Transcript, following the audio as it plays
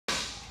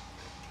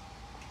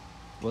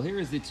Well, here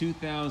is the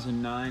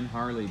 2009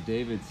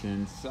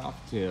 Harley-Davidson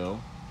Softail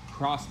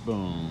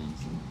Crossbones.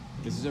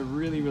 This is a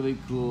really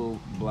cool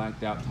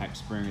blacked out type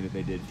Springer that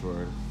they did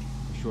for a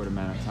short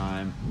amount of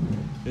time.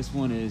 This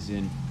one is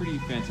in pretty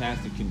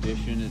fantastic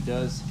condition. It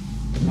does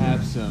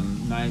have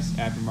some nice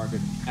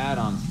aftermarket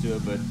add-ons to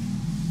it, but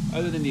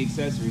other than the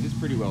accessories, it's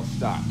pretty well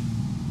stocked.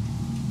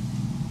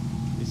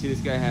 You see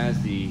this guy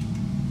has the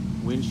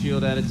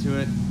windshield added to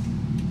it,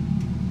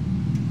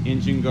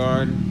 engine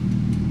guard,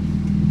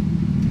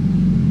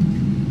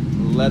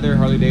 leather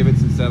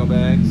Harley-Davidson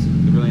saddlebags,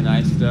 the really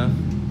nice stuff.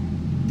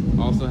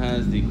 Also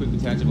has the quick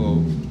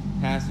detachable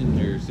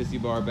passenger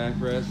sissy bar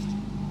backrest.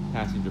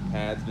 Passenger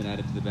pads been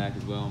added to the back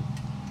as well.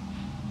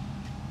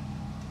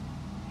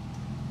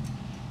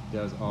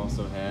 Does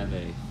also have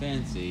a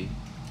fancy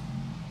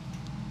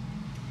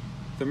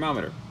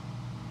thermometer,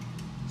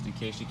 just in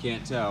case you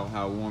can't tell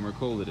how warm or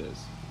cold it is.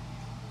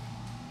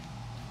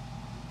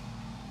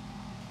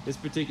 This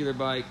particular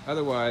bike,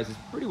 otherwise, is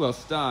pretty well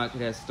stocked.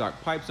 It has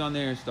stock pipes on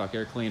there, stock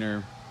air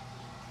cleaner.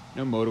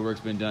 No motor work's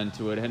been done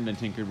to it. It hadn't been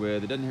tinkered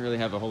with. It doesn't really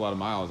have a whole lot of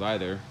miles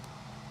either.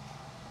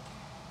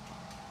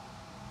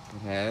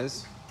 It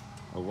has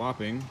a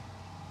whopping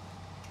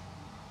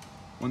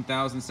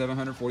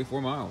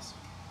 1,744 miles.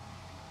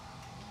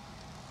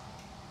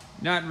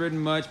 Not ridden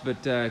much,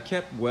 but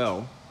kept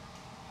well.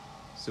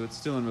 So it's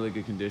still in really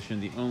good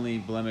condition. The only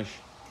blemish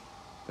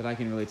that I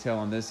can really tell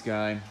on this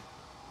guy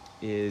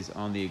is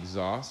on the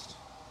exhaust.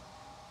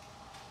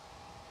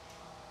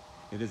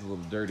 It is a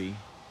little dirty.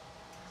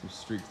 Some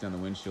streaks down the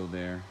windshield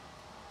there.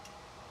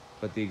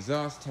 But the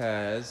exhaust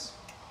has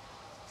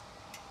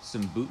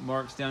some boot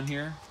marks down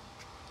here.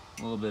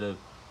 A little bit of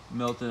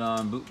melted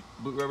on boot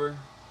rubber.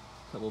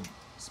 A couple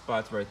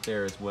spots right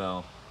there as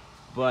well.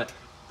 But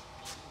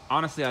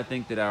honestly, I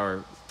think that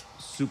our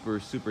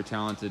super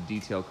talented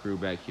detail crew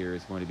back here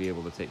is going to be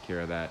able to take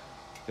care of that.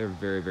 They're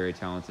very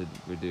talented.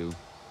 We do.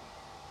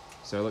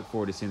 So I look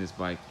forward to seeing this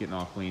bike getting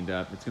all cleaned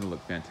up. It's going to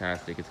look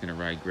fantastic. It's going to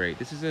ride great.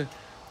 This is a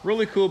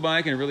really cool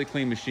bike and a really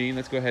clean machine.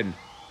 Let's go ahead and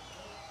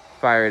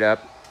fire it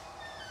up.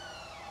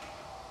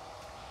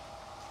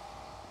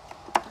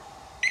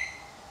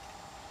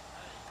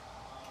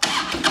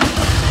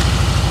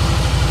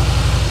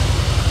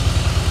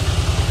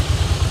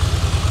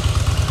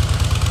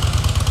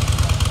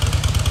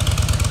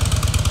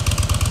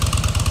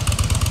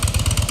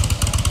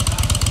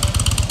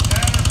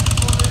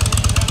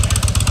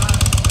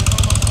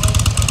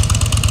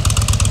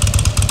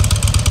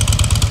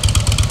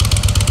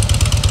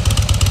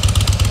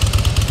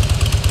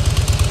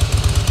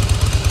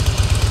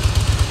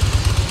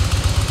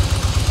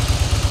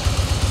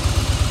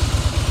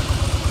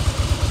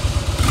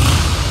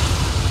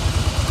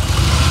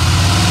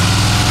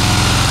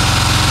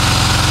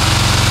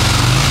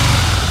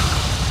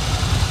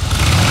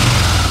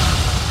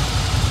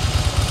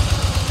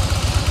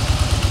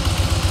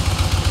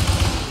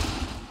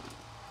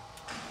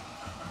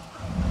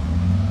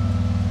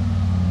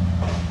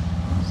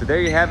 So there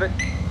you have it,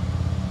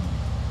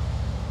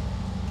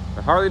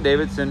 the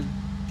Harley-Davidson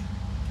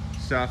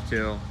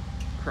Softail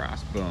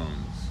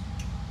Crossbones.